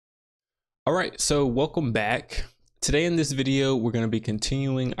All right, so welcome back. Today in this video, we're going to be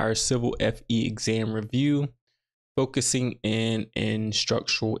continuing our Civil FE exam review, focusing in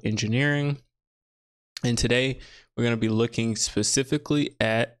structural engineering. And today, we're going to be looking specifically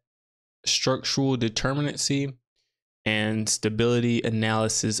at structural determinacy and stability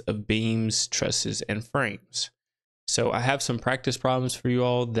analysis of beams, trusses, and frames. So I have some practice problems for you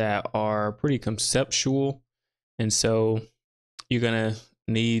all that are pretty conceptual. And so you're going to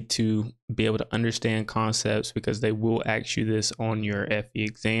need to be able to understand concepts because they will ask you this on your FE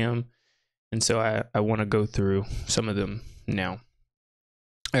exam. And so I want to go through some of them now.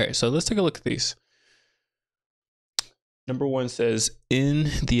 All right, so let's take a look at these. Number one says, in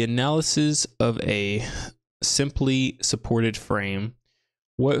the analysis of a simply supported frame,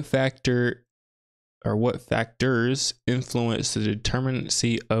 what factor or what factors influence the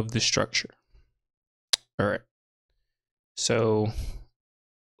determinacy of the structure? All right, so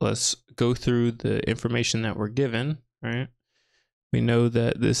let's go through the information that we're given, right? We know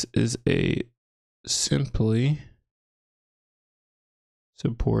that this is a simply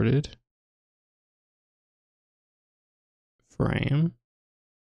supported frame,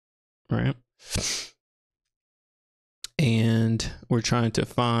 right? And we're trying to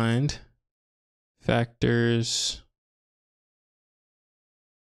find factors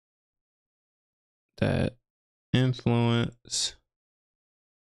that influence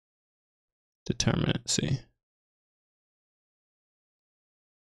determinacy.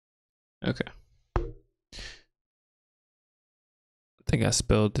 Okay. I think I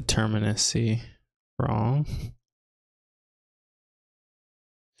spelled determinacy wrong.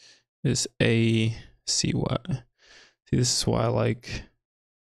 It's A-C-Y. See, this is why I like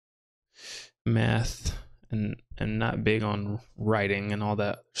math and not big on writing and all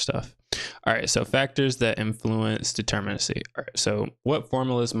that stuff. All right, so factors that influence determinacy. All right, so what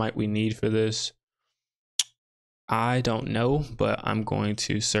formulas might we need for this? I don't know, but I'm going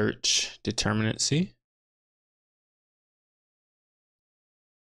to search determinacy.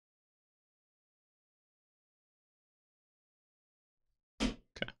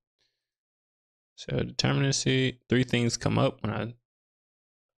 Okay. So determinacy, three things come up when I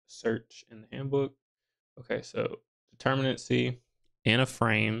search in the handbook. Okay, so determinacy in a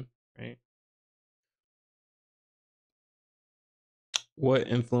frame, right? What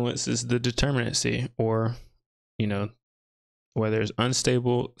influences the determinacy, or, you know, whether it's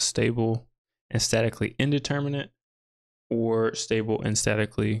unstable, stable, and statically indeterminate, or stable and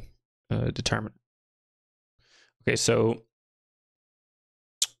statically determinate. Okay, so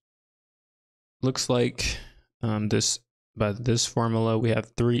looks like by this formula we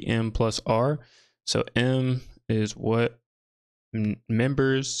have 3m plus r. So m is what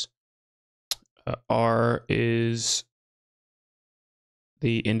members, r is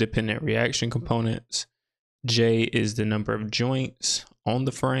the independent reaction components, j is the number of joints on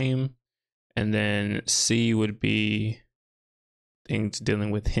the frame, and then c would be things dealing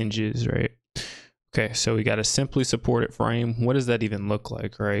with hinges, right? Okay, so we got a simply supported frame. What does that even look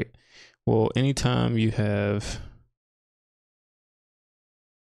like, right? Well, anytime you have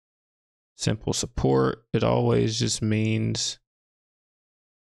simple support, it always just means,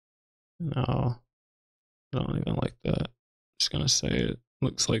 no, I don't even like that. I'm just gonna say it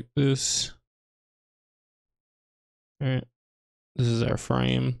looks like this. All right, this is our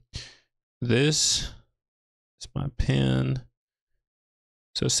frame. This is my pin.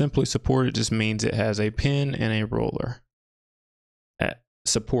 So simply supported just means it has a pin and a roller at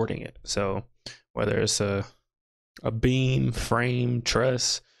supporting it. So whether it's a beam, frame,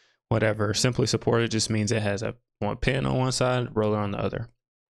 truss, whatever, simply supported just means it has one pin on one side, roller on the other.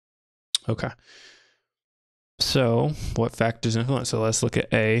 Okay. So what factors influence? So let's look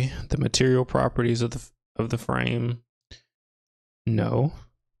at A, the material properties of the frame. No.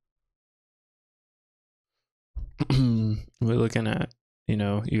 We're looking at,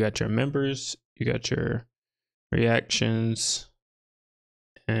 you got your members, you got your reactions,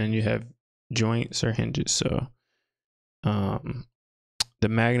 and you have joints or hinges. So the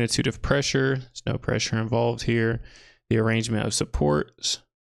magnitude of pressure, there's no pressure involved here. The arrangement of supports,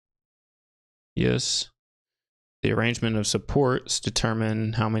 yes. The arrangement of supports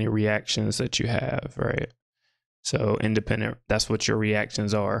determine how many reactions that you have, right? So independent, that's what your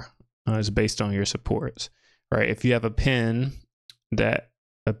reactions are, is based on your supports, right? If you have a pin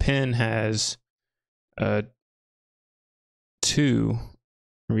has 2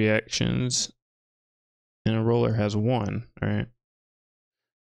 reactions and a roller has 1, right?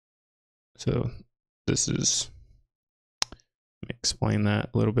 So this is, let me explain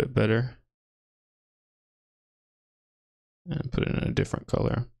that a little bit better and put it in a different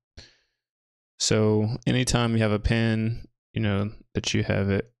color. So anytime you have a pen, you know, that you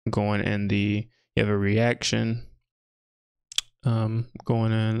have it going in you have a reaction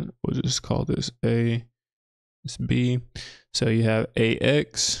going in, we'll just call this A, this B. So you have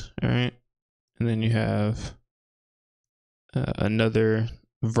AX, all right? And then you have another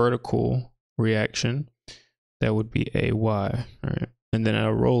vertical reaction that would be AY, all right? And then at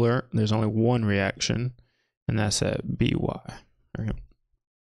a roller, there's only one reaction, and that's at BY, all right?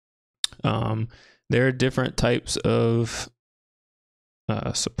 There are different types of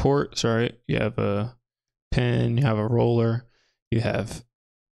supports, right? You have a pen, you have a roller, you have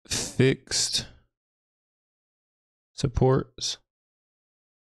fixed supports.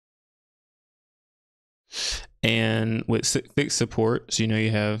 And with fixed supports, you know,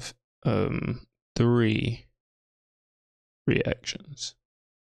 you have 3 reactions.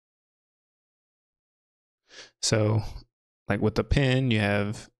 So like with the pen, you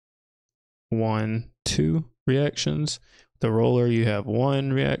have 1, 2 reactions. With the roller, you have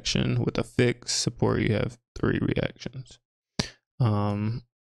 1 reaction. With a fixed support, you have 3 reactions. I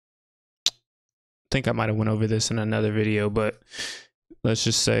think I might have went over this in another video, but let's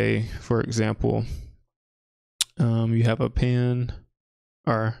just say, for example, you have a pen,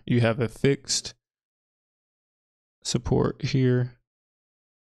 or you have a fixed support here,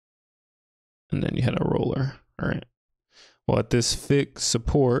 and then you had a roller. All right. Well, at this fixed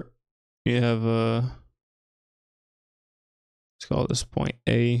support, you have a, let's call this point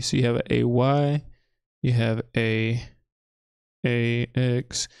A. So you have a AY, you have a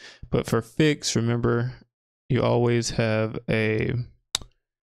AX, but for fixed, remember, you always have a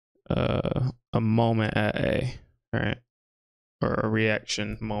moment at A, all right, or a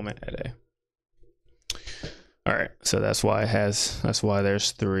reaction moment at A. All right, so that's why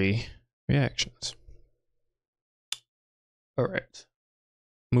there's 3 reactions. All right,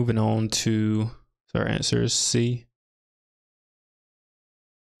 moving on to, so our answer is C.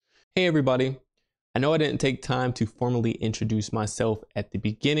 Hey everybody, I know I didn't take time to formally introduce myself at the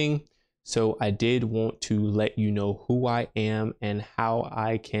beginning, so I did want to let you know who I am and how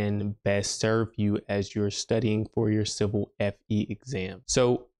I can best serve you as you're studying for your Civil FE exam.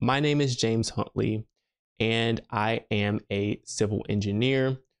 So my name is James Huntley, and I am a civil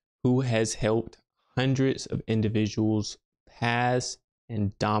engineer who has helped hundreds of individuals pass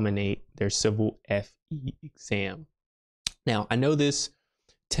and dominate their Civil FE exam. Now, I know this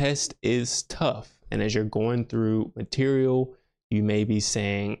test is tough, and as you're going through material, you may be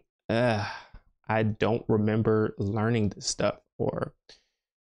saying, I don't remember learning this stuff, or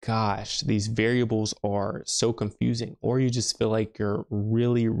gosh, these variables are so confusing, or you just feel like you're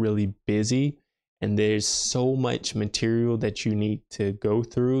really, really busy and there's so much material that you need to go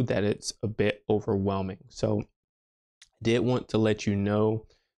through that it's a bit overwhelming. So I did want to let you know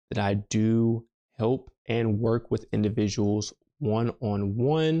that I do help and work with individuals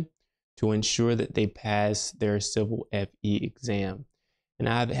one-on-one to ensure that they pass their Civil FE exam. And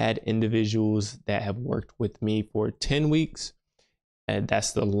I've had individuals that have worked with me for 10 weeks, and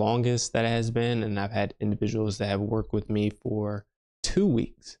that's the longest that it has been. And I've had individuals that have worked with me for 2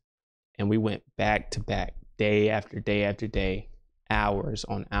 weeks, and we went back to back, day after day after day, hours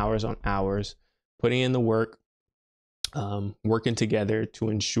on hours on hours, putting in the work, working together to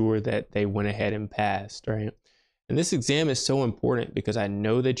ensure that they went ahead and passed, right? And this exam is so important because I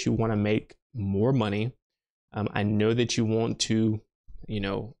know that you want to make more money. I know that you want to,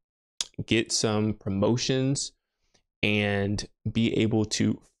 get some promotions and be able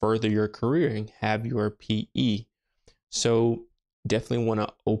to further your career and have your PE. So definitely want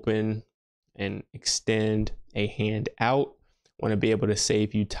to open and extend a hand out. Want to be able to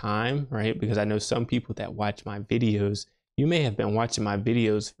save you time, right? Because I know some people that watch my videos, you may have been watching my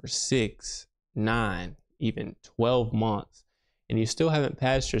videos for 6, 9, even 12 months, and you still haven't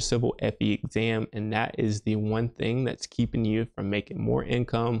passed your Civil FE exam. And that is the one thing that's keeping you from making more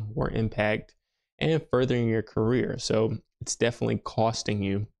income, more impact, and furthering your career. So it's definitely costing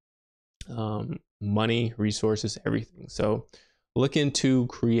you money, resources, everything. So looking to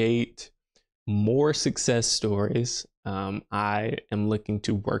create more success stories. I am looking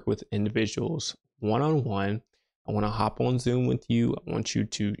to work with individuals one-on-one. I want to hop on Zoom with you. I want you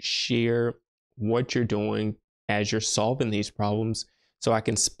to share what you're doing as you're solving these problems, so I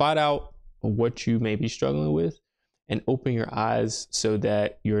can spot out what you may be struggling with and open your eyes so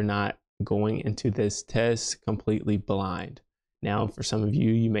that you're not going into this test completely blind. Now, for some of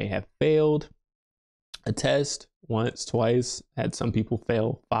you, you may have failed a test once, twice, had some people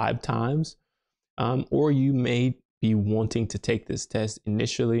fail 5 times, or you may be wanting to take this test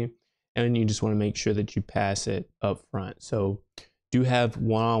initially and you just want to make sure that you pass it up front. So do have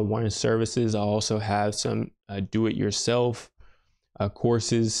one-on-one services. I also have some do-it-yourself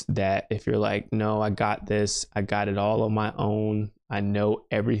courses that if you're like, no, I got this, I got it all on my own, I know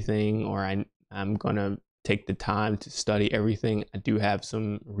everything, or I'm gonna take the time to study everything, I do have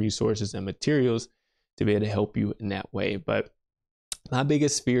some resources and materials to be able to help you in that way. But my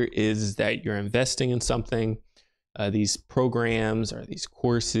biggest fear is that you're investing in something, these programs or these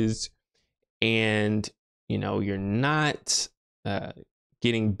courses, and you're not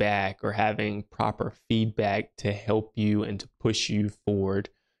getting back or having proper feedback to help you and to push you forward.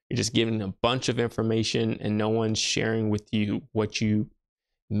 You're just giving a bunch of information and no one's sharing with you what you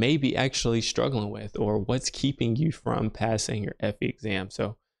may be actually struggling with or what's keeping you from passing your FE exam.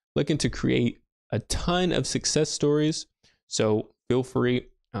 So looking to create a ton of success stories. So feel free,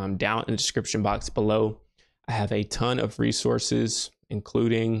 down in the description box below, I have a ton of resources,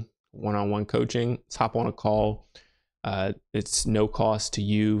 including one-on-one coaching. Let's hop on a call. It's no cost to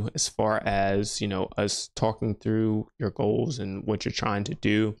you as far as, us talking through your goals and what you're trying to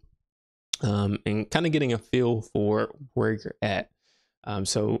do, and kind of getting a feel for where you're at.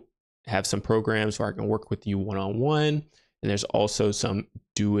 So have some programs where I can work with you one-on-one. And there's also some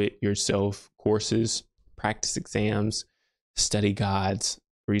do-it-yourself courses, practice exams, study guides,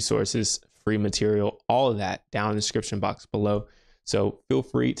 resources, free material, all of that down in the description box below. So feel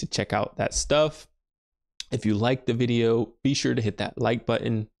free to check out that stuff. If you like the video, be sure to hit that like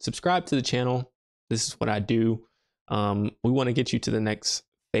button, subscribe to the channel. This is what I do. We want to get you to the next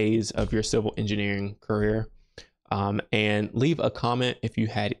phase of your civil engineering career. And leave a comment if you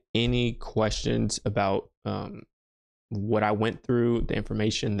had any questions about what I went through, the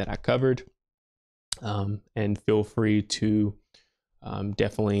information that I covered. And feel free to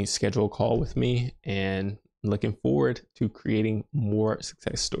definitely schedule a call with me, and looking forward to creating more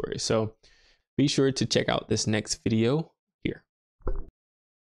success stories. So be sure to check out this next video